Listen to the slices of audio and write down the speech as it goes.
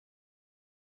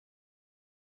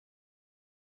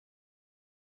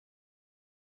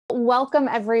Welcome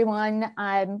everyone.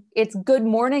 It's good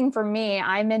morning for me.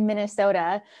 I'm in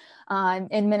Minnesota,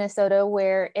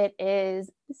 where it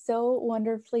is so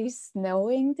wonderfully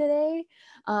snowing today.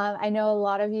 I know a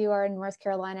lot of you are in North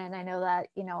Carolina, and I know that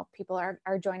people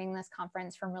are joining this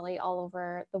conference from really all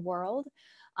over the world.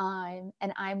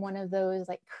 And I'm one of those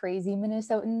like crazy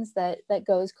Minnesotans that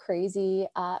goes crazy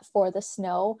for the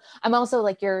snow. I'm also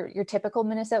like your typical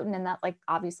Minnesotan, and that like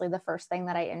obviously the first thing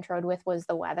that I introed with was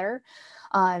the weather.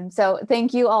 So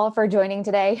thank you all for joining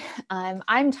today.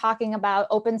 I'm talking about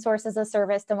open source as a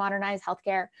service to modernize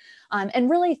healthcare, and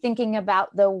really thinking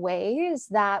about the ways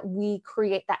that we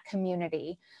create that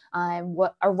community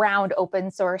around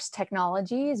open source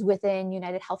technologies within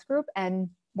United Health Group, and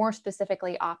more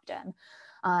specifically Optum.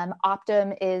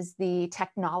 Optum is the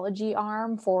technology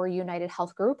arm for United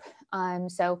Health Group.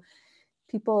 So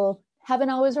people haven't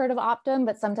always heard of Optum,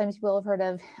 but sometimes people have heard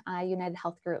of United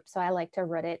Health Group. So I like to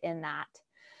root it in that.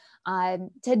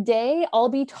 Today, I'll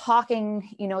be talking,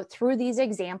 through these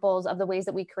examples of the ways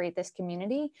that we create this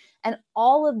community, and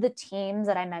all of the teams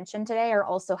that I mentioned today are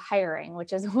also hiring,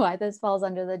 which is why this falls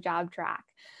under the job track.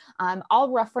 I'll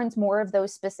reference more of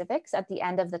those specifics at the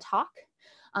end of the talk.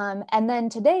 And then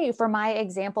today, for my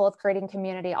example of creating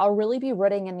community, I'll really be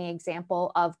rooting in the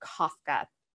example of Kafka.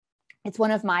 It's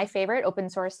one of my favorite open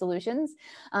source solutions,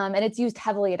 and it's used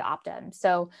heavily at Optum.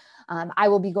 So I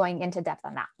will be going into depth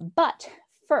on that. But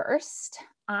first,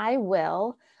 I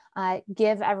will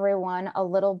give everyone a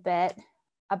little bit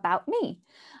about me.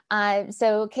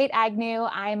 So Kate Agnew,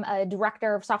 I'm a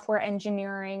director of software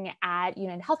engineering at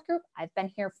United Health Group. I've been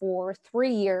here for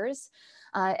 3 years.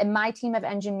 And my team of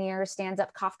engineers stands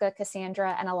up Kafka,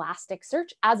 Cassandra, and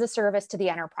Elasticsearch as a service to the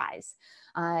enterprise.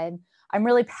 I'm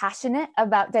really passionate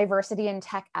about diversity in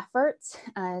tech efforts.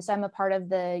 So I'm a part of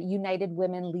the United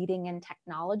Women Leading in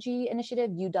Technology initiative,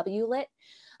 UWLIT.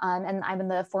 And I'm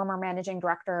the former managing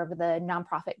director of the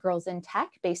nonprofit Girls in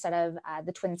Tech based out of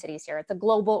the Twin Cities here. It's a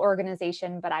global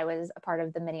organization, but I was a part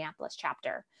of the Minneapolis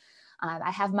chapter.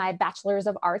 I have my bachelor's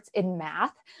of arts in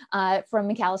math from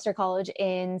Macalester College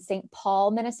in St.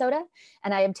 Paul, Minnesota,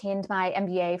 and I obtained my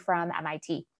MBA from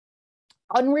MIT.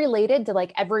 Unrelated to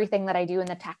like everything that I do in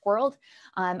the tech world,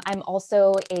 I'm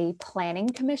also a planning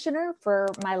commissioner for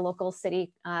my local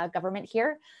city government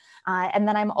here. And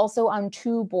then I'm also on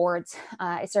 2 boards.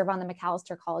 I serve on the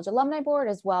Macalester College Alumni Board,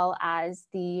 as well as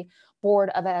the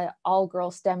board of an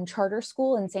all-girls STEM charter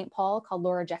school in St. Paul called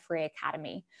Laura Jeffrey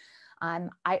Academy.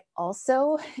 I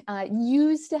also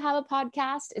used to have a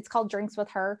podcast. It's called Drinks with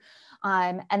Her.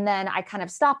 And then I kind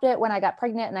of stopped it when I got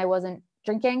pregnant and I wasn't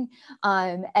drinking.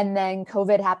 And then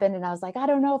COVID happened and I was like, I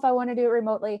don't know if I want to do it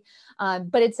remotely.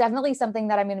 But it's definitely something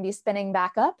that I'm going to be spinning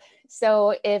back up.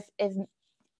 So if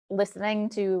listening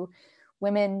to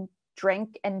women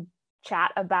drink and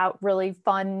chat about really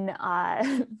fun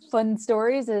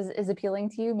stories is appealing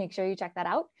to you, make sure you check that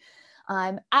out.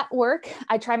 At work,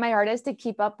 I try my hardest to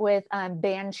keep up with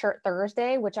Band Shirt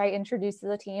Thursday, which I introduced to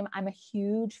the team. I'm a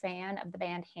huge fan of the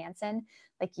band Hanson,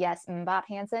 like yes, Mbop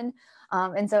Hanson.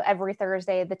 And so every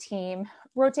Thursday, the team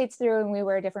rotates through and we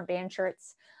wear different band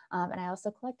shirts. And I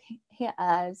also collect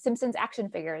Simpsons action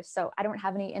figures. So I don't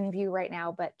have any in view right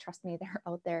now, but trust me, they're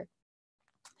out there.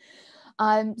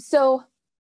 So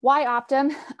why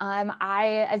Optum?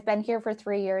 I've been here for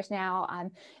 3 years now,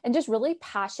 and just really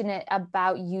passionate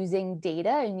about using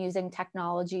data and using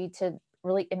technology to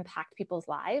really impact people's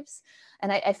lives.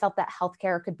 And I felt that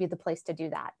healthcare could be the place to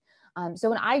do that. So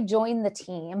when I joined the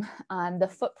team, the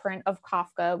footprint of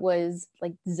Kafka was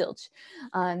like zilch.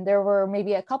 There were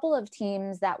maybe a couple of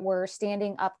teams that were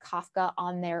standing up Kafka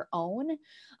on their own,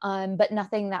 but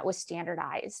nothing that was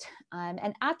standardized.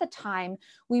 And at the time,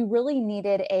 we really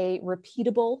needed a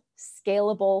repeatable,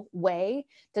 scalable way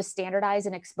to standardize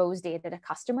and expose data to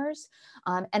customers.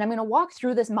 And I'm going to walk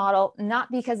through this model, not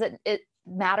because it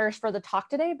matters for the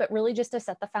talk today, but really just to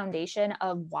set the foundation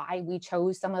of why we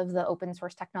chose some of the open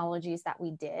source technologies that we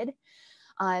did.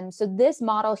 So this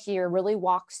model here really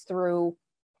walks through,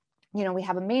 we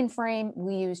have a mainframe,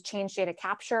 we use change data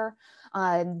capture,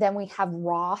 then we have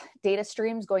raw data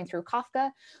streams going through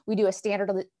Kafka. We do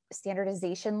a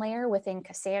standardization layer within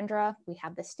Cassandra. We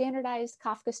have the standardized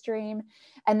Kafka stream,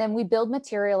 and then we build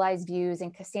materialized views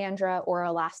in Cassandra or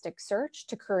Elasticsearch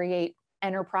to create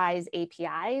enterprise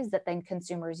APIs that then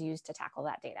consumers use to tackle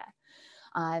that data.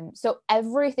 So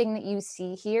everything that you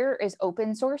see here is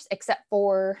open source except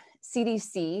for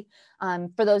CDC.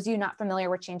 For those of you not familiar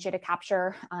with change data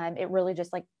capture, it really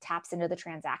just like taps into the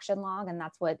transaction log, and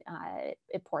that's what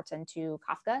it ports into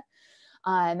Kafka.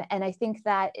 And I think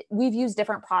that we've used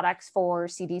different products for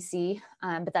CDC,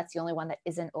 but that's the only one that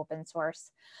isn't open source.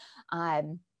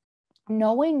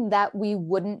 knowing that we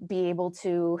wouldn't be able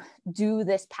to do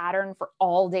this pattern for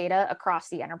all data across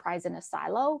the enterprise in a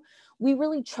silo, we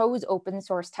really chose open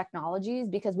source technologies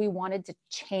because we wanted to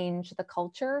change the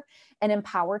culture and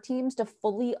empower teams to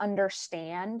fully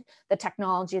understand the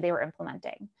technology they were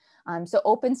implementing. So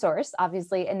open source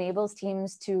obviously enables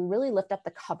teams to really lift up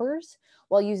the covers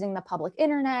while using the public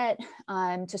internet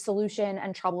to solution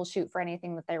and troubleshoot for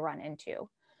anything that they run into.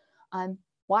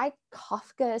 Why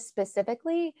Kafka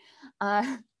specifically?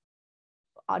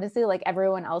 Honestly, like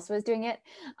everyone else was doing it.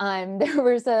 There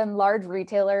were some large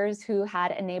retailers who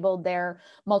had enabled their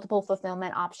multiple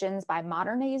fulfillment options by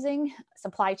modernizing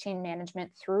supply chain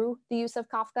management through the use of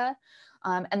Kafka.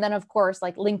 And then of course,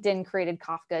 like LinkedIn created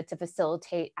Kafka to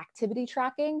facilitate activity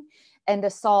tracking and to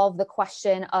solve the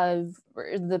question of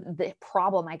the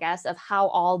problem, I guess, of how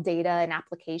all data and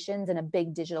applications in a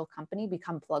big digital company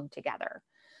become plugged together.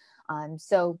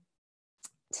 So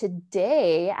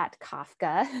today at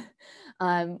Kafka,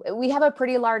 we have a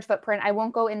pretty large footprint. I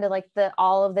won't go into like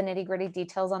all of the nitty gritty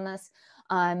details on this,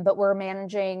 but we're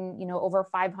managing, over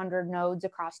 500 nodes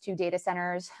across 2 data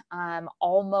centers,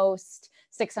 almost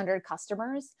 600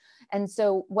 customers. And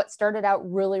so what started out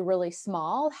really, really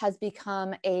small has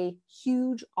become a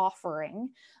huge offering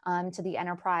to the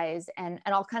enterprise. And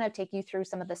I'll kind of take you through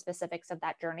some of the specifics of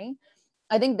that journey.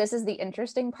 I think this is the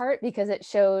interesting part because it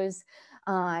shows,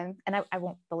 and I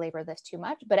won't belabor this too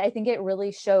much, but I think it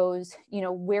really shows,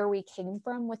 where we came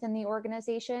from within the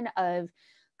organization of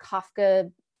Kafka,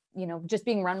 just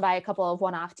being run by a couple of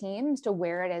one-off teams to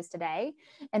where it is today.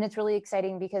 And it's really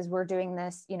exciting because we're doing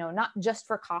this, not just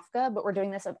for Kafka, but we're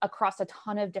doing this across a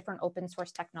ton of different open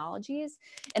source technologies.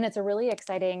 And it's a really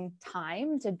exciting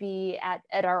time to be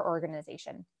at our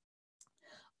organization.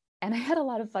 And I had a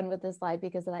lot of fun with this slide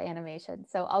because of that animation.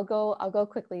 So I'll go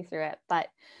quickly through it. But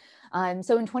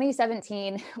so in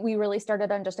 2017, we really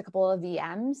started on just a couple of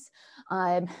VMs.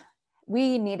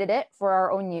 We needed it for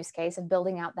our own use case of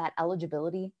building out that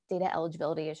eligibility. Data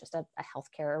eligibility is just a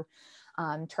healthcare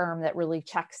term that really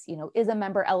checks, is a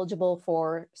member eligible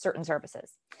for certain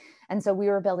services? And so we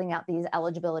were building out these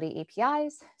eligibility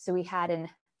APIs. So we had a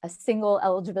single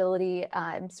eligibility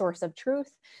source of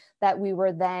truth that we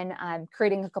were then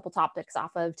creating a couple topics off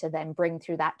of to then bring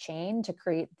through that chain to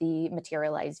create the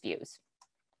materialized views.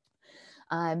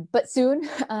 But soon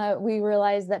we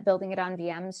realized that building it on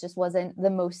VMs just wasn't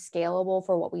the most scalable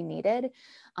for what we needed.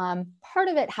 Part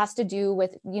of it has to do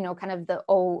with, kind of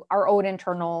our own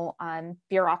internal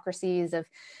bureaucracies of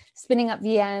spinning up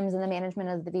VMs and the management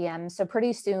of the VMs. So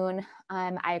pretty soon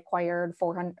I acquired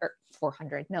 40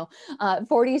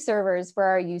 servers for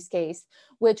our use case,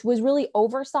 which was really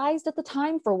oversized at the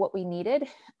time for what we needed.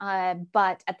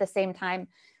 But at the same time,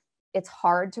 it's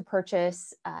hard to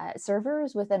purchase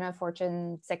servers within a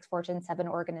Fortune 6, Fortune 7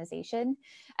 organization.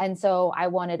 And so I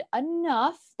wanted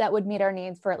enough that would meet our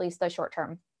needs for at least the short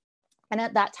term. And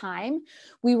at that time,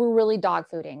 we were really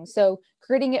dogfooding. So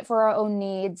creating it for our own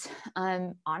needs,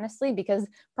 honestly, because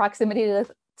proximity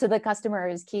to the customer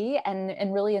is key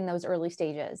and really in those early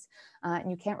stages.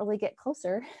 You can't really get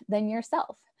closer than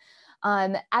yourself.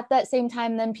 At that same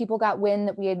time, then people got wind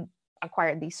that we had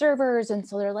acquired these servers. And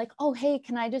so they're like, oh, hey,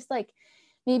 can I just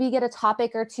maybe get a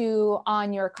topic or two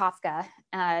on your Kafka?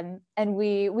 And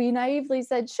we naively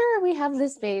said, sure, we have the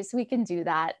space, we can do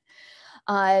that.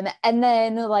 And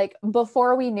then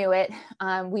before we knew it,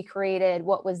 we created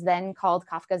what was then called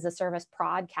Kafka as a Service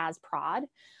Prod, CAS Prod,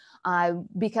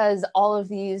 because all of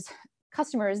these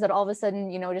customers that all of a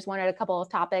sudden, just wanted a couple of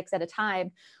topics at a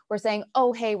time were saying,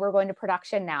 oh, hey, we're going to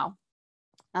production now.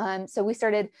 So we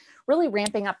started really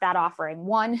ramping up that offering.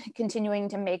 One, continuing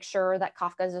to make sure that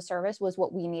Kafka as a service was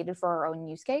what we needed for our own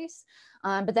use case,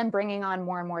 but then bringing on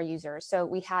more and more users. So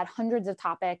we had hundreds of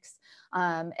topics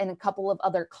and a couple of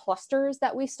other clusters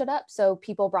that we stood up. So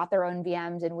people brought their own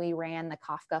VMs and we ran the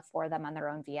Kafka for them on their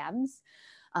own VMs.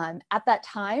 At that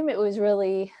time, it was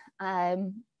really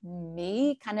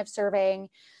me kind of serving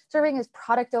as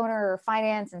product owner,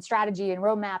 finance and strategy and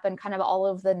roadmap and kind of all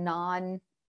of the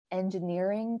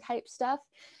non-engineering type stuff.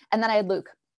 And then I had Luke.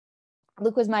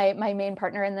 Luke was my main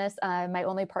partner in this, my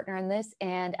only partner in this.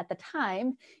 And at the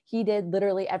time, he did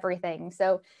literally everything.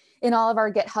 So in all of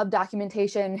our GitHub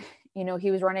documentation,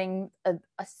 he was running a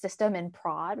system in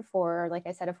prod for, like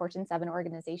I said, a Fortune 7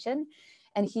 organization.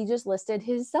 And he just listed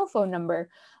his cell phone number.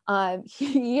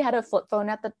 He had a flip phone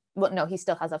he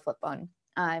still has a flip phone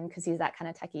because he's that kind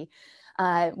of techie,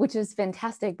 which is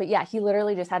fantastic. But yeah, he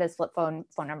literally just had his flip phone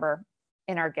number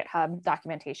in our GitHub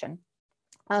documentation.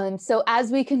 So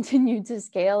as we continued to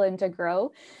scale and to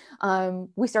grow,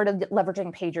 we started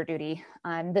leveraging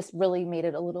PagerDuty. This really made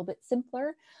it a little bit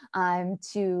simpler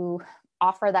to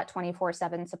offer that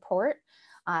 24/7 support,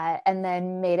 and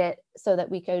then made it so that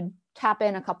we could tap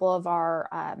in a couple of our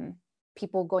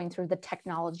people going through the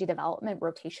technology development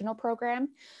rotational program.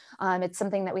 It's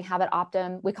something that we have at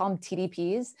Optum. We call them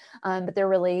TDPs, but they're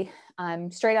really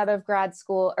straight out of grad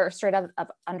school or straight out of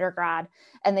undergrad,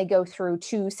 and they go through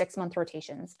 2 6-month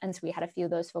rotations. And so we had a few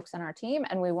of those folks on our team,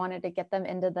 and we wanted to get them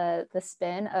into the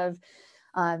spin of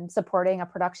supporting a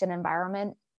production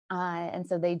environment. And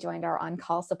so they joined our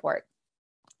on-call support.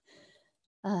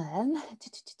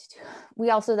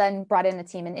 We also then brought in a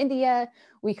team in India.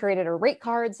 We created a rate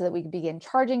card so that we could begin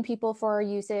charging people for our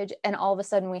usage. And all of a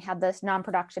sudden we had this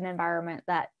non-production environment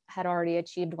that had already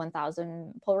achieved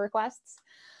 1,000 pull requests.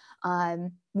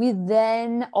 We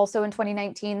then also in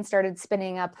 2019 started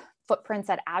spinning up footprints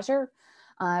at Azure.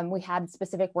 We had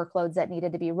specific workloads that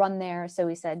needed to be run there. So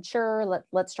we said, sure,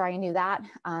 let's try and do that.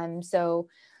 So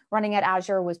running at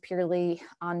Azure was purely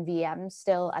on VMs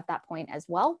still at that point as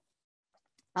well.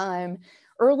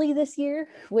 Early this year,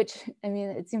 which, I mean,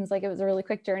 it seems like it was a really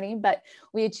quick journey, but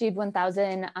we achieved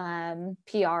 1,000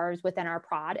 PRs within our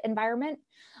prod environment.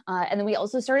 And then we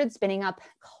also started spinning up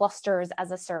clusters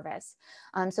as a service.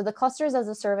 So the clusters as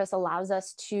a service allows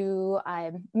us to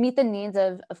meet the needs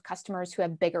of customers who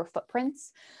have bigger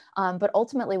footprints. But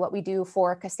ultimately what we do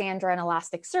for Cassandra and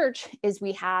Elasticsearch is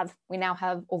we now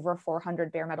have over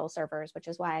 400 bare metal servers, which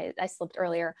is why I slipped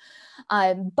earlier.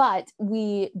 But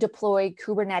we deploy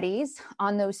Kubernetes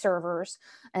on those servers,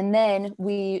 and then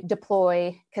we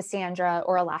deploy Cassandra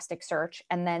or Elasticsearch.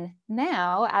 And then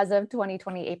now, as of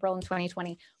 2020, April in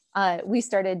 2020, we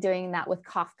started doing that with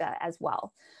Kafka as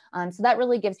well. So that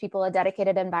really gives people a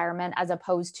dedicated environment as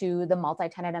opposed to the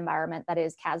multi-tenant environment that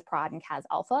is CAS Prod and CAS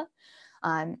Alpha.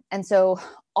 And so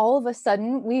all of a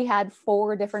sudden we had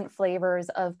 4 different flavors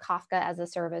of Kafka as a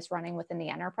service running within the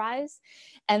enterprise.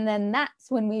 And then that's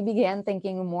when we began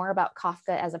thinking more about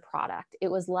Kafka as a product. It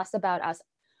was less about us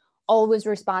always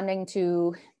responding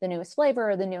to the newest flavor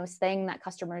or the newest thing that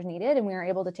customers needed. And we were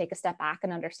able to take a step back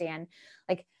and understand,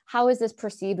 like, how is this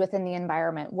perceived within the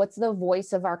environment? What's the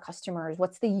voice of our customers?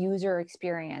 What's the user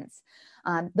experience?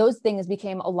 Those things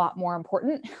became a lot more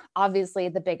important, obviously,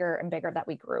 the bigger and bigger that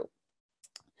we grew.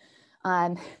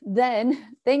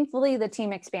 Then thankfully the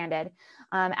team expanded.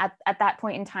 At that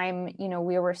point in time,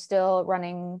 we were still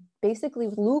running basically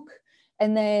Luke.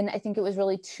 And then I think it was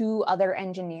really 2 other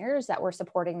engineers that were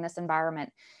supporting this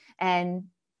environment. And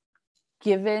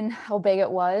given how big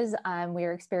it was, we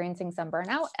were experiencing some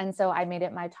burnout. And so I made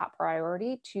it my top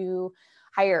priority to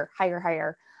hire.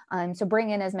 So bring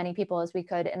in as many people as we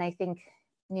could. And I think,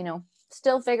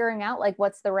 still figuring out like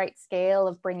what's the right scale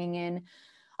of bringing in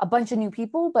a bunch of new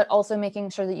people, but also making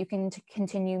sure that you can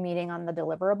continue meeting on the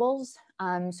deliverables.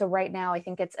 So right now, I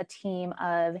think it's a team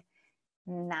of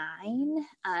 9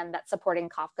 that's supporting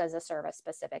Kafka as a service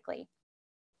specifically.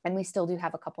 And we still do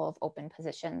have a couple of open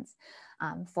positions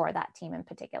for that team in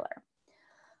particular.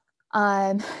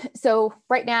 So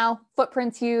right now,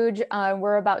 footprint's huge.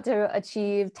 We're about to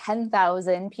achieve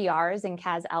 10,000 PRs in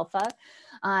CAS Alpha.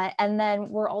 And then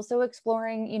we're also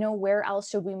exploring, where else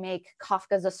should we make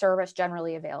Kafka as a service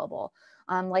generally available?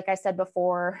 Like I said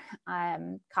before,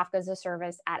 Kafka as a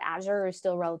service at Azure is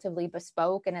still relatively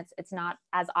bespoke, and it's not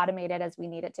as automated as we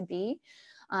need it to be.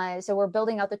 So we're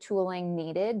building out the tooling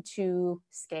needed to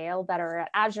scale better at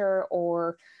Azure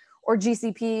or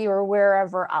GCP or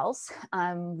wherever else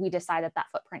we decide that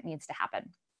footprint needs to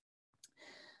happen.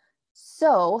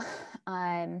 So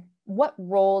what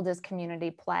role does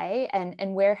community play,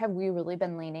 and where have we really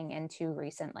been leaning into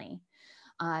recently?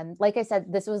 Like I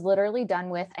said, this was literally done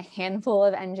with a handful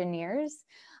of engineers.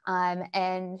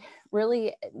 And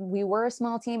really, we were a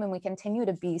small team, and we continue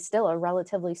to be still a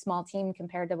relatively small team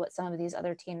compared to what some of these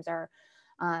other teams are.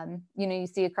 You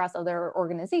see across other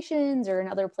organizations or in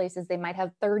other places, they might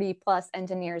have 30 plus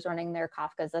engineers running their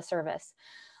Kafka as a service.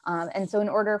 And so in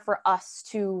order for us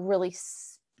to really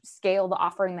scale the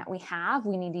offering that we have,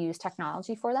 we need to use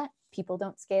technology for that. People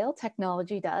don't scale,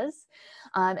 technology does.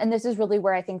 And this is really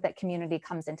where I think that community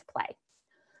comes into play.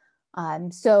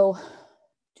 So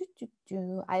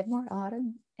I have more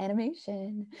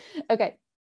animation. Okay.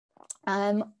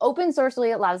 Open source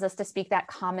really allows us to speak that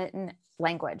common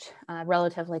language,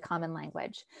 relatively common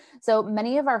language. So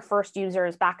many of our first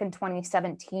users back in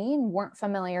 2017 weren't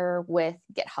familiar with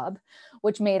GitHub,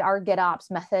 which made our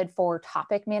GitOps method for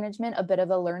topic management a bit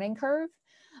of a learning curve.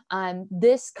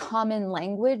 This common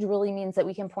language really means that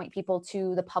we can point people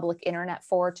to the public internet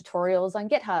for tutorials on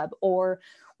GitHub, or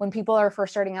when people are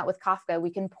first starting out with Kafka,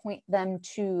 we can point them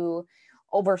to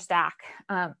Overstack,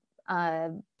 all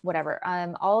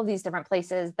of these different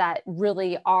places that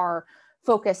really are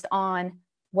focused on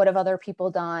What have other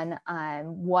people done?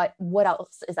 What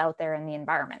else is out there in the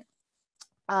environment?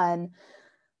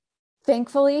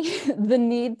 Thankfully, the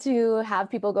need to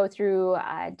have people go through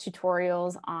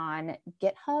tutorials on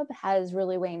GitHub has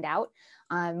really waned out.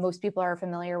 Most people are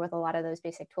familiar with a lot of those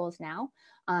basic tools now,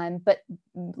 but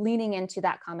leaning into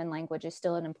that common language is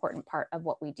still an important part of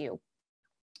what we do.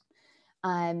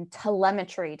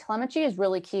 Telemetry. Telemetry is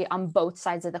really key on both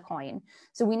sides of the coin.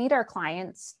 So we need our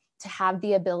clients to have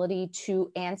the ability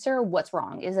to answer what's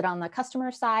wrong. Is it on the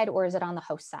customer side or is it on the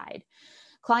host side?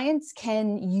 Clients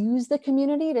can use the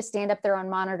community to stand up their own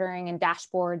monitoring and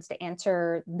dashboards to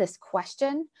answer this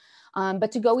question.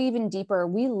 But to go even deeper,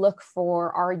 we look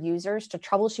for our users to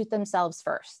troubleshoot themselves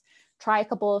first. Try a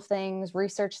couple of things,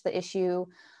 research the issue.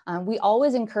 We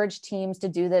always encourage teams to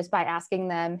do this by asking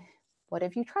them, what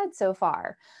have you tried so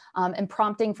far? And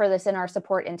prompting for this in our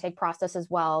support intake process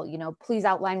as well. Please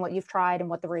outline what you've tried and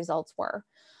what the results were.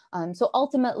 So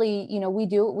ultimately, we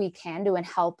do what we can to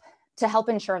help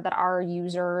ensure that our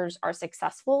users are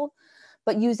successful,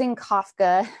 but using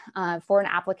Kafka for an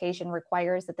application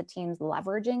requires that the teams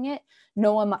leveraging it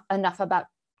know enough about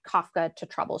Kafka to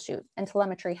troubleshoot, and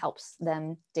telemetry helps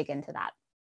them dig into that.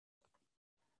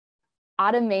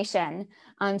 Automation.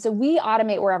 So we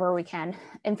automate wherever we can.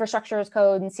 Infrastructure as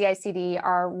code and CI/CD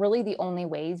are really the only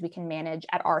ways we can manage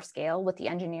at our scale with the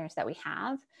engineers that we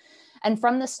have. And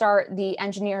from the start, the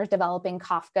engineers developing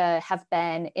Kafka have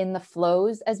been in the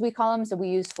flows, as we call them. So we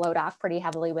use FlowDoc pretty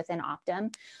heavily within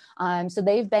Optum. So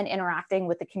they've been interacting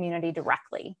with the community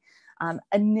directly.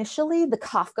 Initially, the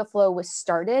Kafka flow was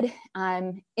started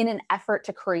in an effort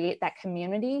to create that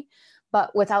community,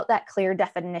 but without that clear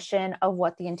definition of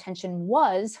what the intention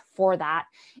was for that,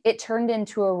 it turned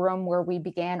into a room where we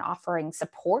began offering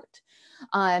support.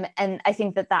 And I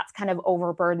think that that's kind of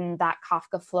overburdened that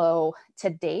Kafka flow to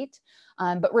date.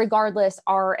 But regardless,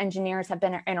 our engineers have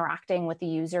been interacting with the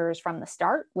users from the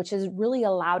start, which has really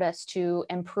allowed us to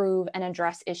improve and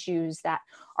address issues that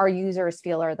our users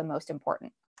feel are the most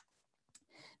important.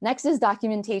 Next is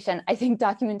documentation. I think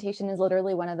documentation is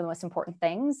literally one of the most important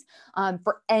things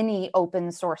for any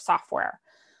open source software.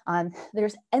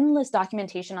 There's endless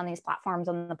documentation on these platforms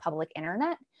on the public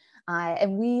internet.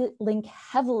 And we link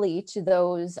heavily to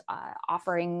those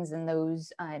offerings and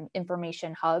those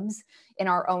information hubs in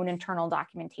our own internal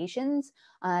documentations.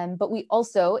 But we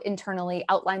also internally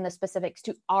outline the specifics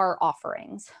to our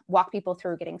offerings, walk people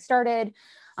through getting started,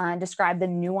 describe the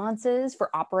nuances for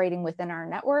operating within our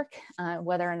network,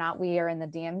 whether or not we are in the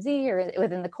DMZ or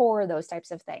within the core, those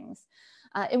types of things.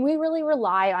 And we really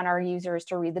rely on our users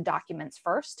to read the documents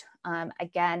first.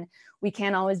 Again, we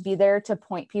can't always be there to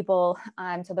point people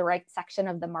to the right section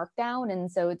of the markdown. And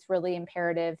so it's really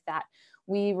imperative that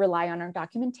we rely on our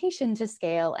documentation to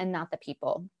scale and not the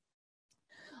people.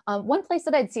 One place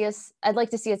that I'd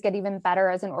like to see us get even better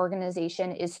as an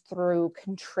organization is through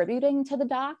contributing to the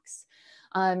docs.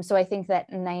 So I think that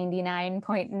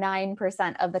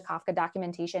 99.9% of the Kafka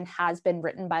documentation has been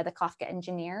written by the Kafka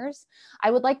engineers.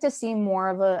 I would like to see more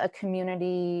of a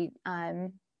community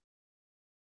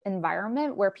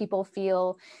environment where people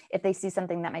feel if they see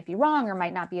something that might be wrong or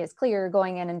might not be as clear,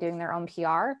 going in and doing their own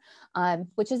PR,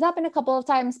 which has happened a couple of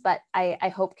times, but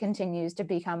I hope continues to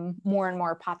become more and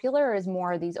more popular as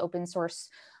more of these open source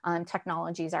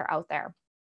technologies are out there.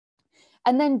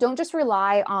 And then don't just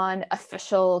rely on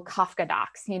official Kafka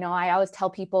docs. I always tell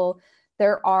people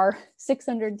there are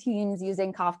 600 teams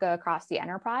using Kafka across the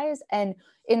enterprise, and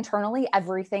internally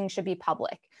everything should be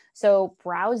public. So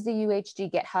browse the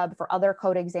UHG GitHub for other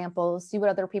code examples, see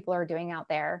what other people are doing out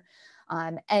there.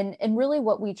 And really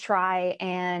what we try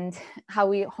and how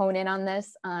we hone in on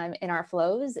this in our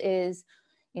flows is,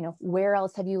 where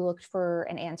else have you looked for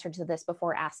an answer to this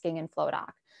before asking in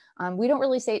FlowDoc? We don't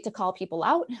really say it to call people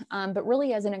out, but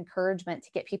really as an encouragement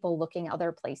to get people looking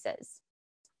other places.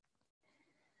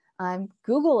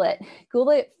 Google it.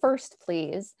 Google it first,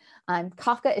 please.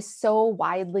 Kafka is so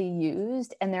widely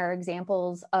used, and there are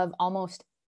examples of almost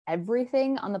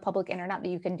everything on the public internet that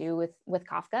you can do with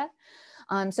Kafka.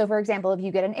 So for example, if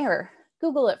you get an error,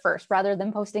 Google it first rather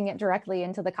than posting it directly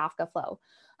into the Kafka flow.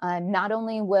 Not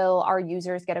only will our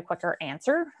users get a quicker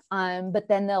answer, but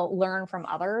then they'll learn from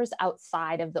others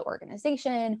outside of the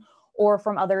organization or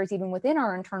from others even within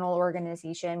our internal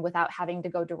organization without having to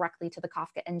go directly to the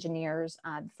Kafka engineers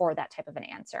for that type of an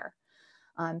answer.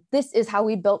 This is how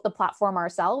we built the platform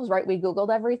ourselves, right? We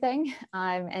Googled everything,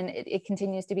 and it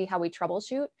continues to be how we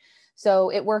troubleshoot.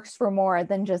 So it works for more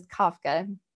than just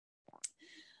Kafka.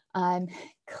 Um,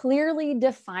 Clearly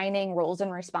defining roles and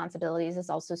responsibilities is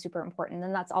also super important,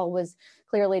 and that's always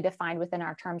clearly defined within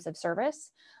our terms of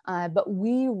service. But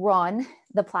we run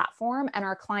the platform, and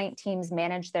our client teams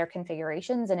manage their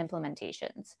configurations and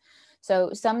implementations.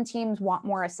 So some teams want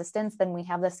more assistance than we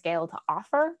have the scale to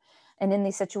offer. And in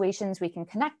these situations, we can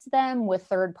connect them with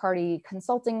third-party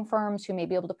consulting firms who may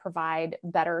be able to provide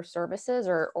better services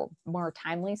or more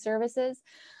timely services.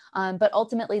 But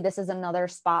ultimately, this is another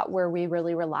spot where we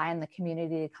really rely on the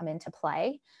community to come into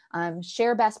play,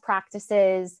 share best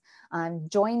practices,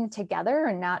 join together,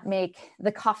 and not make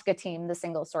the Kafka team the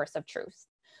single source of truth.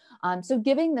 So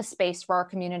giving the space for our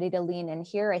community to lean in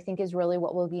here, I think, is really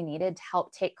what will be needed to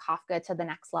help take Kafka to the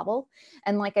next level.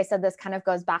 And like I said, this kind of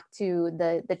goes back to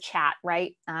the chat,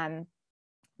 right?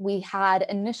 We had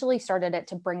initially started it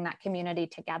to bring that community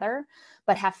together,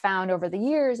 but have found over the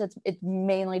years it's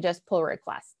mainly just pull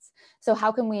requests. So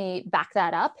how can we back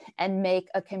that up and make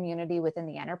a community within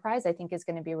the enterprise, I think, is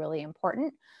going to be really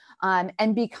important,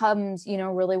 and becomes,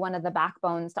 really one of the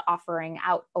backbones to offering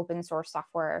out open source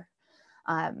software.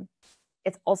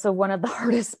 It's also one of the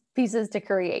hardest pieces to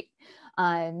create.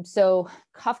 So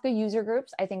Kafka user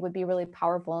groups, I think, would be really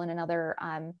powerful. And another,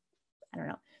 I don't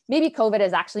know, maybe COVID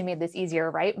has actually made this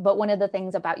easier, right? But one of the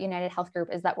things about United Health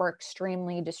Group is that we're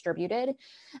extremely distributed.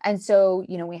 And so,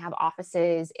 we have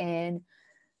offices in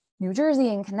New Jersey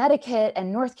and Connecticut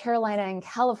and North Carolina and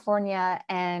California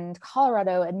and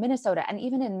Colorado and Minnesota. And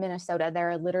even in Minnesota, there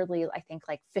are literally, I think,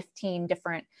 like 15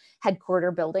 different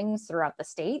headquarter buildings throughout the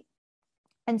state.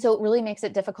 And so it really makes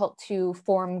it difficult to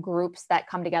form groups that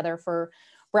come together for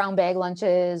brown bag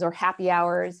lunches or happy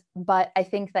hours. But I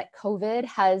think that COVID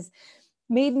has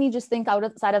made me just think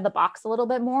outside of the box a little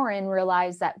bit more and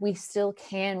realize that we still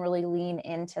can really lean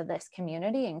into this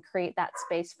community and create that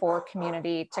space for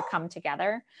community to come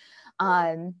together,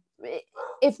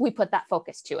 if we put that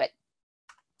focus to it.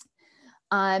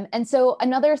 And so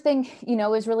another thing,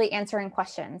 is really answering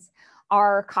questions.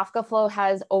 Our Kafka flow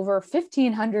has over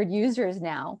 1,500 users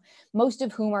now, most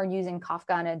of whom are using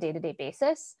Kafka on a day-to-day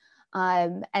basis.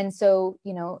 And so,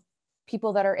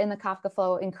 people that are in the Kafka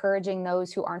flow, encouraging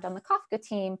those who aren't on the Kafka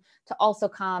team to also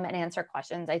come and answer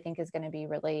questions, I think, is going to be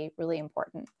really, really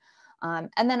important. And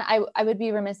then I would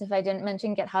be remiss if I didn't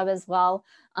mention GitHub as well.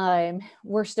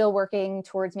 We're still working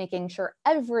towards making sure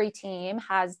every team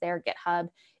has their GitHub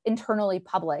internally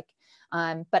public.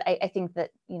 But I think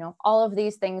that, all of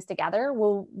these things together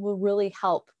will really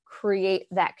help create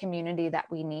that community that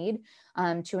we need,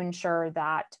 to ensure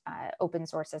that open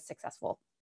source is successful.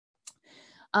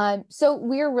 So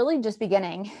we're really just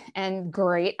beginning, and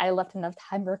great, I left enough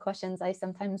time for questions. I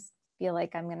sometimes feel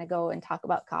like I'm going to go and talk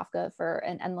about Kafka for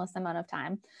an endless amount of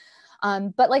time.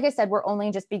 But like I said, we're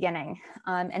only just beginning.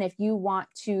 And if you want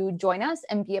to join us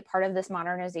and be a part of this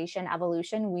modernization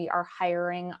evolution, we are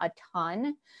hiring a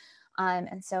ton.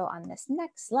 And so on this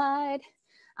next slide,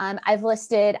 I've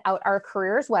listed out our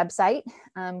careers website,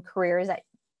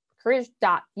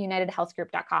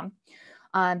 careers.unitedhealthgroup.com.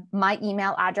 My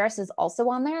email address is also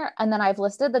on there. And then I've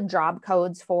listed the job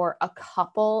codes for a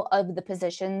couple of the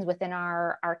positions within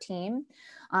our team.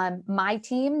 My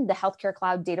team, the Healthcare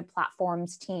Cloud Data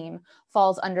Platforms team,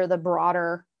 falls under the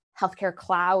broader Healthcare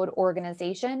Cloud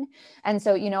organization. And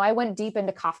so, I went deep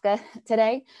into Kafka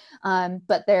today,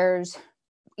 but there's,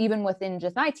 even within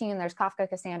just my team, there's Kafka,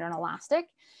 Cassandra, and Elastic.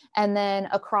 And then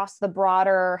across the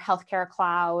broader Healthcare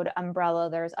Cloud umbrella,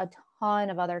 there's a ton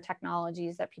of other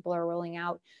technologies that people are rolling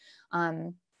out.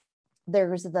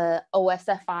 There's the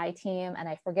OSFI team, and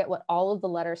I forget what all of the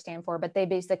letters stand for, but they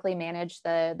basically manage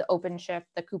the OpenShift,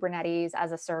 the Kubernetes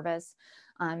as a service.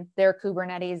 Their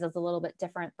Kubernetes is a little bit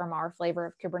different from our flavor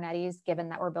of Kubernetes, given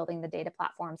that we're building the data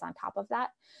platforms on top of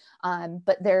that.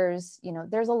 But there's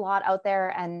a lot out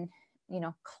there, and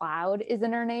cloud is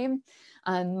in our name.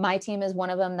 My team is one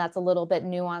of them that's a little bit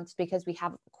nuanced because we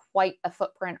have quite a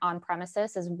footprint on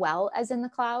premises as well as in the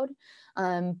cloud.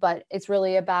 But it's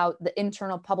really about the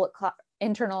internal private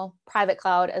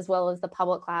cloud as well as the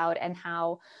public cloud, and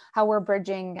how we're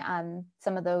bridging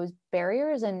some of those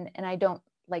barriers. And I don't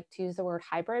like to use the word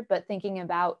hybrid, but thinking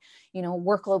about,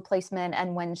 workload placement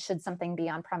and when should something be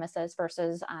on premises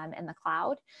versus in the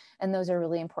cloud. And those are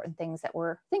really important things that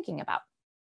we're thinking about.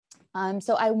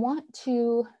 So I want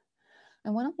to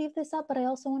leave this up, but I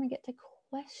also want to get to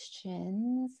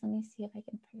questions. Let me see if I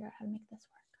can figure out how to make this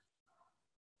work.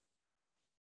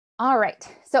 All right,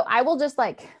 so I will just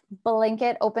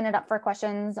blanket open it up for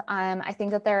questions. I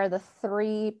think that there are the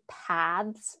 3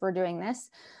 paths for doing this.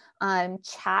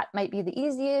 Chat might be the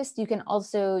easiest. You can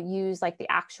also use the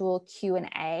actual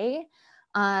Q&A,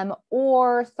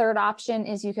 or third option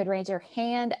is you could raise your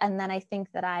hand, and then I think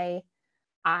that I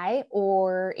I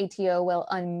or ATO will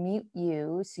unmute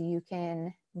you so you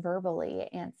can verbally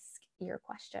ask your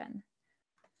question.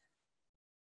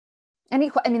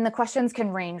 The questions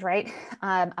can range, right?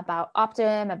 About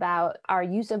Optum, about our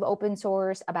use of open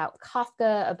source, about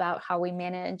Kafka, about how we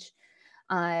manage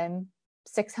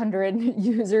 600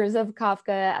 users of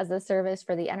Kafka as a service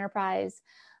for the enterprise.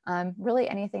 Really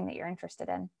anything that you're interested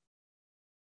in.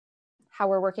 How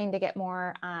we're working to get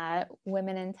more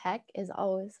women in tech is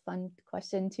always a fun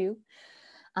question too.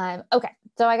 Okay,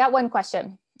 so I got one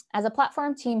question. As a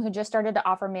platform team who just started to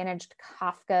offer managed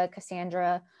Kafka,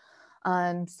 Cassandra,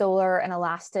 Solar and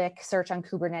Elastic search on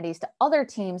Kubernetes to other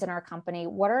teams in our company,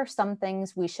 what are some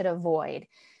things we should avoid?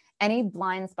 Any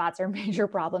blind spots or major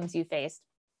problems you faced?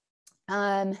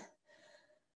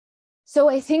 So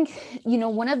I think,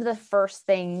 one of the first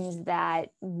things that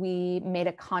we made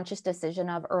a conscious decision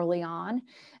of early on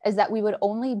is that we would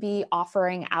only be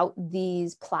offering out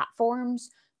these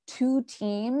platforms to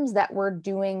teams that were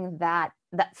doing that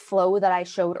flow that I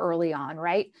showed early on,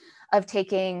 right? Of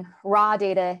taking raw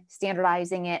data,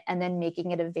 standardizing it, and then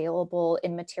making it available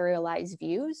in materialized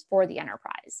views for the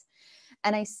enterprise.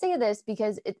 And I say this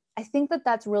because I think that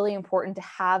that's really important to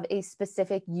have a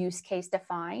specific use case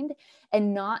defined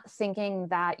and not thinking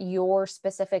that your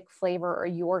specific flavor or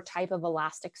your type of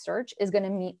Elasticsearch is going to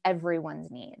meet everyone's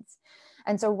needs.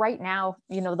 And so right now,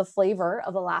 the flavor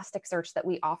of Elasticsearch that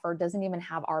we offer doesn't even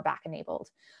have RBAC enabled,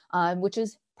 which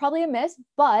is probably a miss,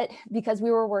 but because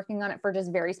we were working on it for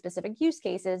just very specific use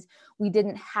cases, we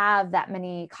didn't have that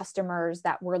many customers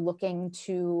that were looking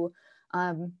to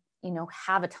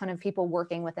have a ton of people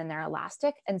working within their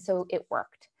Elastic. And so it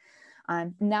worked.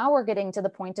 Now we're getting to the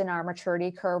point in our maturity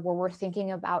curve where we're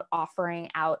thinking about offering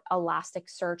out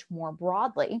Elasticsearch more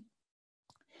broadly.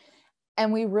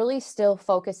 And we really still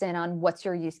focus in on what's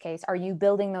your use case. Are you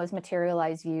building those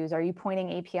materialized views? Are you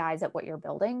pointing APIs at what you're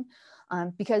building?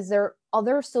 Because there are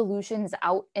other solutions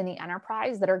out in the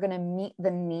enterprise that are going to meet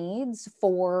the needs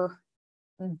for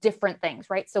different things,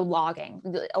 right? So logging,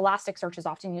 Elasticsearch is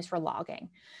often used for logging.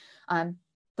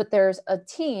 But there's a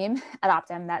team at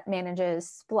Optum that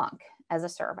manages Splunk as a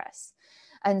service.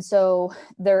 And so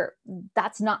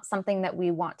that's not something that we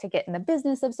want to get in the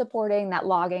business of supporting, that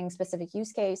logging specific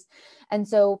use case. And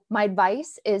so my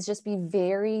advice is just be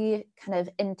very kind of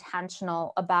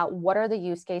intentional about what are the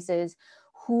use cases,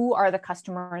 who are the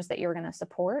customers that you're going to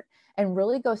support, and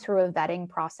really go through a vetting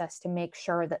process to make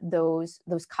sure that those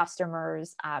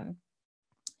customers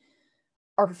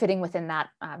are fitting within that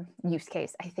use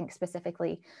case, I think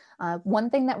specifically. One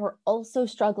thing that we're also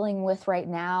struggling with right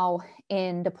now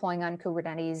in deploying on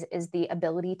Kubernetes is the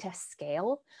ability to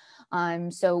scale.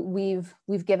 So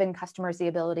we've given customers the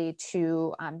ability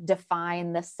to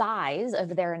define the size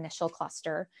of their initial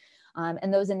cluster.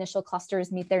 And those initial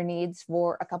clusters meet their needs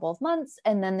for a couple of months.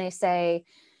 And then they say,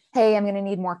 hey, I'm going to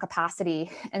need more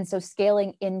capacity. And so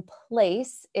scaling in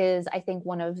place is, I think,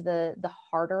 one of the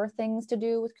harder things to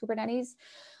do with Kubernetes.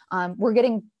 We're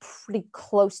getting pretty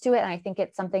close to it. And I think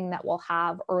it's something that we'll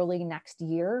have early next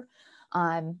year.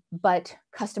 But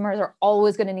customers are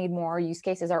always going to need more. Use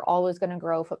cases are always going to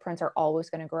grow. Footprints are always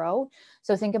going to grow.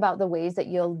 So think about the ways that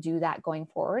you'll do that going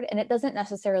forward. And it doesn't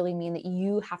necessarily mean that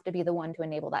you have to be the one to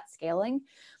enable that scaling.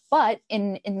 But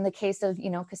in the case of,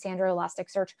 Cassandra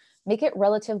Elasticsearch, make it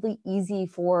relatively easy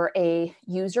for a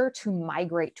user to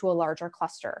migrate to a larger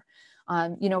cluster.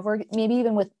 Maybe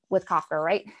even with Kafka,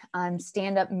 right?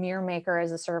 Stand up Mirror Maker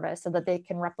as a service so that they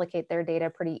can replicate their data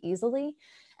pretty easily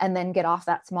and then get off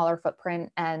that smaller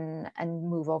footprint and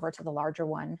move over to the larger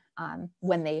one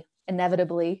when they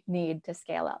inevitably need to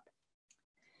scale up.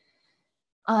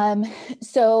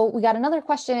 So we got another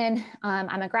question.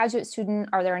 I'm a graduate student.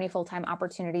 Are there any full-time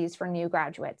opportunities for new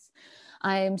graduates?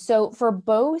 So for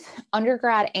both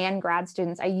undergrad and grad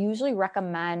students, I usually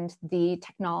recommend the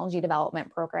Technology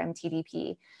Development Program,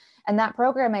 TDP. And that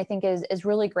program, I think, is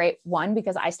really great. One,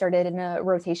 because I started in a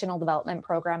rotational development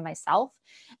program myself,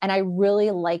 and I really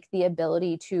like the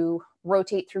ability to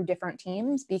rotate through different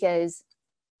teams because,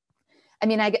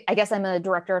 I guess I'm a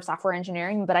director of software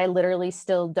engineering, but I literally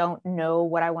still don't know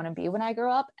what I want to be when I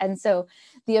grow up. And so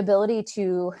the ability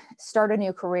to start a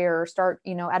new career, start,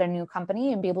 at a new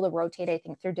company and be able to rotate, I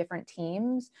think, through different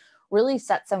teams really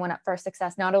sets someone up for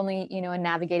success, not only, in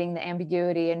navigating the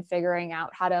ambiguity and figuring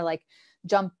out how to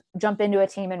jump into a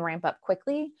team and ramp up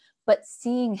quickly, but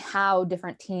seeing how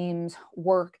different teams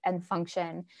work and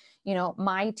function.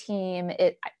 My team,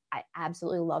 I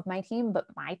absolutely love my team, but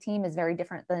my team is very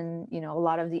different than, you know, a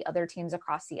lot of the other teams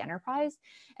across the enterprise.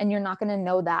 And you're not going to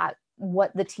know that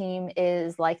what the team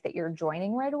is like that you're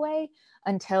joining right away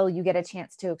until you get a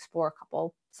chance to explore a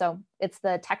couple. So it's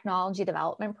the technology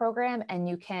development program, and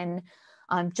you can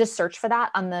just search for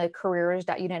that on the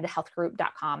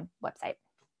careers.unitedhealthgroup.com website.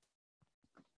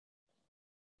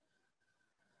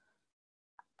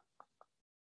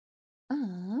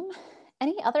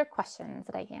 Any other questions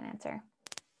that I can answer?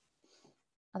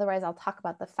 Otherwise, I'll talk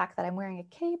about the fact that I'm wearing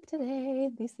a cape today.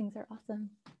 These things are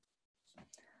awesome.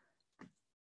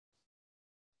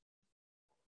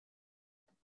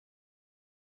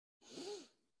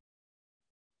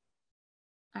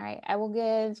 All right, I will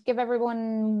give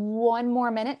everyone 1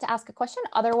 more minute to ask a question.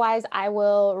 Otherwise, I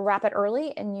will wrap it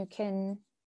early and you can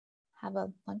have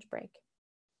a lunch break.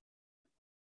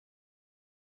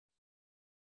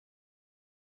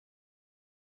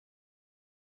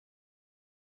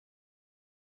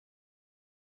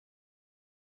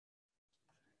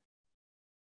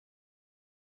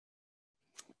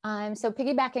 So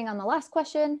piggybacking on the last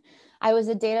question, I was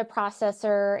a data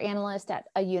processor analyst at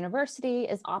a university.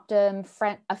 Is Optum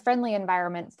a friendly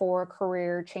environment for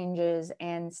career changes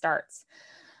and starts?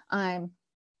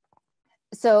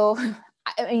 So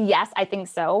yes, I think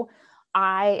so.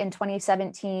 In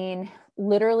 2017,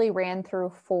 literally ran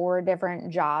through 4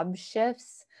 different job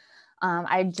shifts.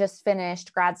 I just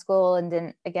finished grad school and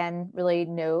didn't, again, really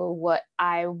know what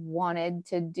I wanted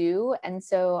to do. And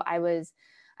so I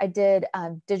did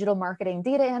digital marketing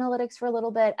data analytics for a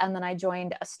little bit. And then I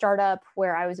joined a startup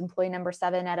where I was employee number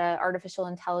 7 at an artificial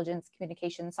intelligence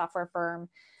communication software firm.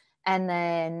 And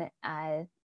then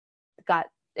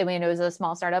it was a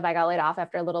small startup. I got laid off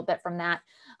after a little bit from that.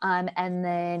 And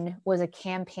then was a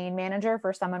campaign manager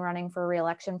for someone running for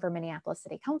re-election for Minneapolis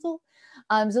City Council.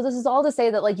 So this is all to say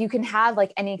that like you can have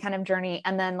like any kind of journey.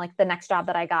 And then like the next job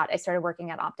that I got, I started working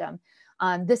at Optum.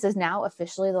 This is now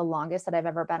officially the longest that I've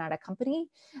ever been at a company.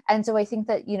 And so I think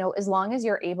that, you know, as long as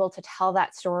you're able to tell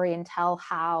that story and tell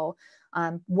how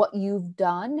what you've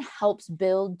done helps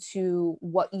build to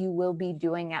what you will be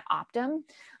doing at Optum,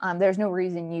 there's no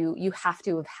reason you have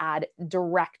to have had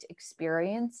direct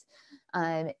experience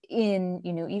in,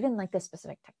 you know, even like the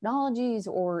specific technologies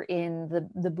or in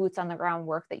the boots on the ground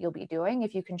work that you'll be doing,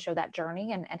 if you can show that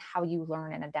journey and how you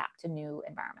learn and adapt to new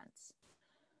environments.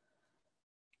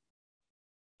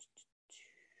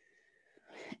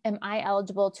 Am I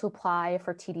eligible to apply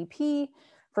for TDP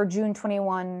for June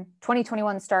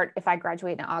 2021 start if I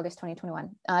graduate in August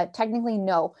 2021? Technically,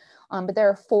 no, but there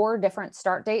are 4 different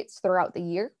start dates throughout the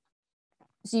year.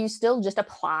 So you still just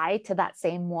apply to that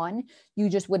same one. You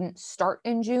just wouldn't start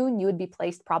in June. You would be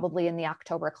placed probably in the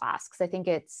October class, because I think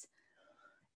it's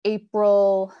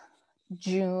April,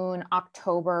 June,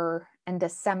 October, and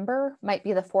December might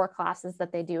be the 4 classes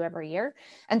that they do every year.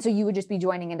 And so you would just be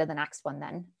joining into the next one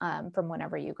then from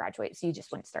whenever you graduate. So you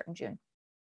just wouldn't start in June.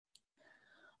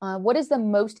 What is the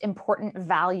most important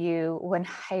value when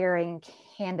hiring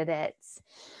candidates?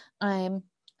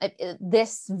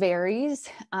 This varies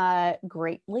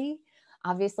greatly,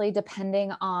 obviously,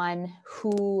 depending on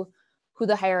who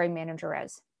the hiring manager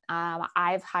is.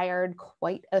 I've hired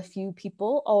quite a few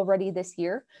people already this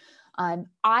year.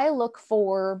 I look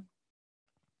for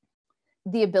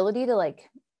the ability to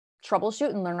like troubleshoot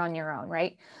and learn on your own,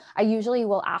 right? I usually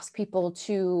will ask people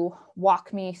to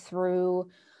walk me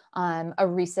through a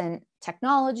recent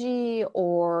technology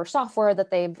or software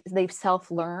that they've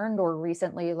self-learned or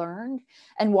recently learned,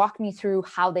 and walk me through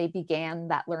how they began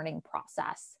that learning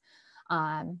process.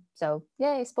 So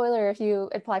yay, spoiler, if you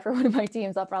apply for one of my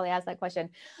teams, I'll probably ask that question.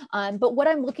 But what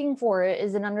I'm looking for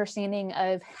is an understanding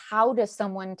of how does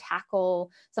someone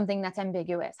tackle something that's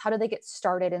ambiguous? How do they get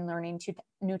started in learning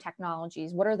new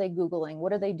technologies? What are they Googling?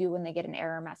 What do they do when they get an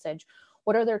error message?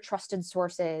 What are their trusted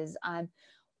sources?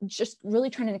 Just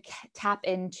really trying to tap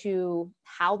into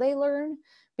how they learn,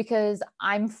 because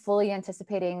I'm fully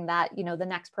anticipating that, you know, the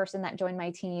next person that joined my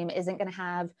team isn't going to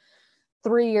have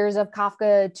 3 years of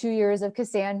Kafka, 2 years of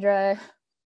Cassandra,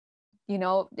 you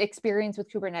know, experience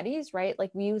with Kubernetes, right? Like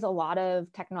we use a lot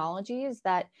of technologies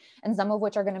and some of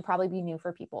which are going to probably be new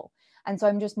for people. And so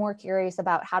I'm just more curious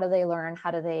about how do they learn,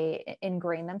 how do they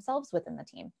ingrain themselves within the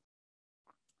team?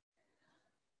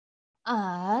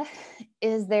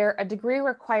 Is there a degree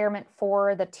requirement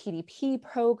for the TDP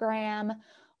program?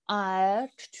 I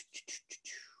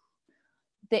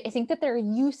think that there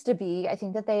used to be. I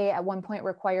think that they at one point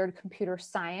required computer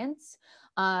science,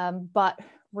 but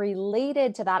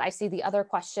related to that, I see the other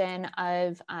question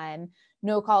of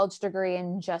no college degree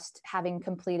and just having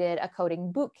completed a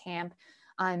coding boot camp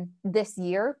this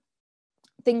year.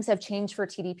 things have changed for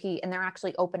TDP and they're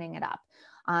actually opening it up.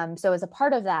 So as a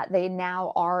part of that, they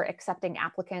now are accepting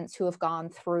applicants who have gone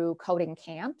through coding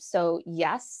camp. So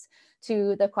yes,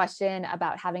 to the question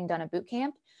about having done a boot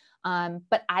camp.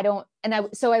 But I don't,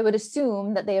 so I would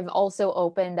assume that they have also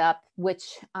opened up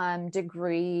which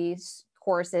degrees,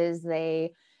 courses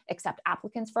they accept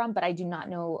applicants from, but I do not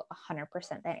know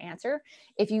 100% that answer.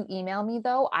 If you email me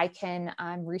though, I can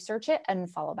research it and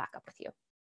follow back up with you.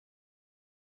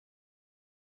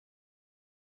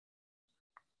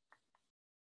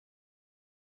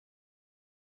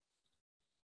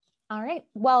 All right.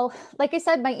 Well, like I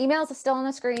said, my emails are still on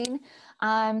the screen.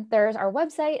 There's our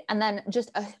website, and then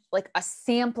just a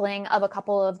sampling of a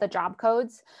couple of the job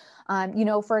codes.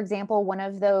 For example, one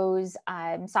of those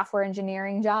software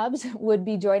engineering jobs would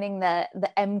be joining the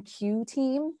MQ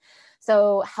team.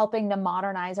 So helping to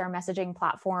modernize our messaging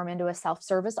platform into a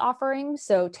self-service offering.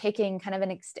 So taking kind of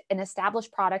an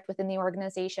established product within the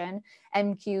organization,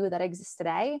 MQ, that exists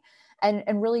today,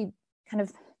 and really kind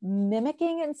of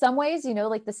mimicking in some ways,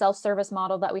 like the self-service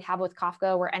model that we have with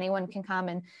Kafka, where anyone can come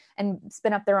and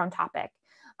spin up their own topic.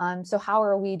 So how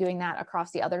are we doing that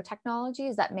across the other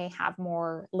technologies that may have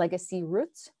more legacy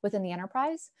roots within the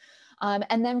enterprise?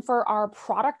 And then for our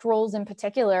product roles in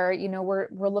particular,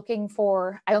 we're looking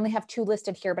for, I only have 2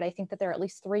 listed here, but I think that there are at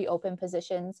least 3 open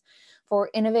positions for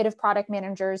innovative product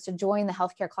managers to join the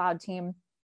healthcare cloud team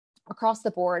across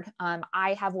the board.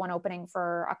 I have one opening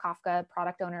for a Kafka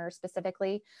product owner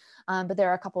specifically, but there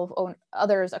are a couple of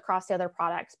others across the other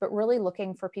products, but really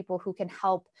looking for people who can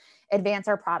help advance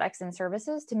our products and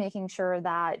services to making sure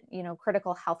that,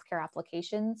 critical healthcare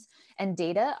applications and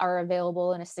data are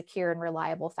available in a secure and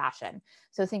reliable fashion.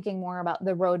 So thinking more about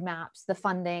the roadmaps, the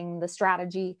funding, the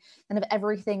strategy, and of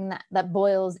everything that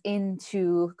boils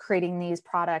into creating these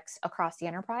products across the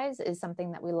enterprise is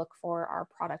something that we look for our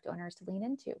product owners to lean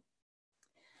into.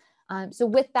 So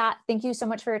with that, thank you so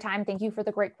much for your time. Thank you for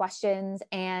the great questions,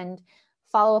 and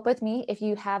follow up with me if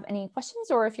you have any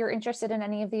questions or if you're interested in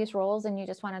any of these roles and you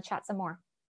just want to chat some more.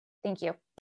 Thank you.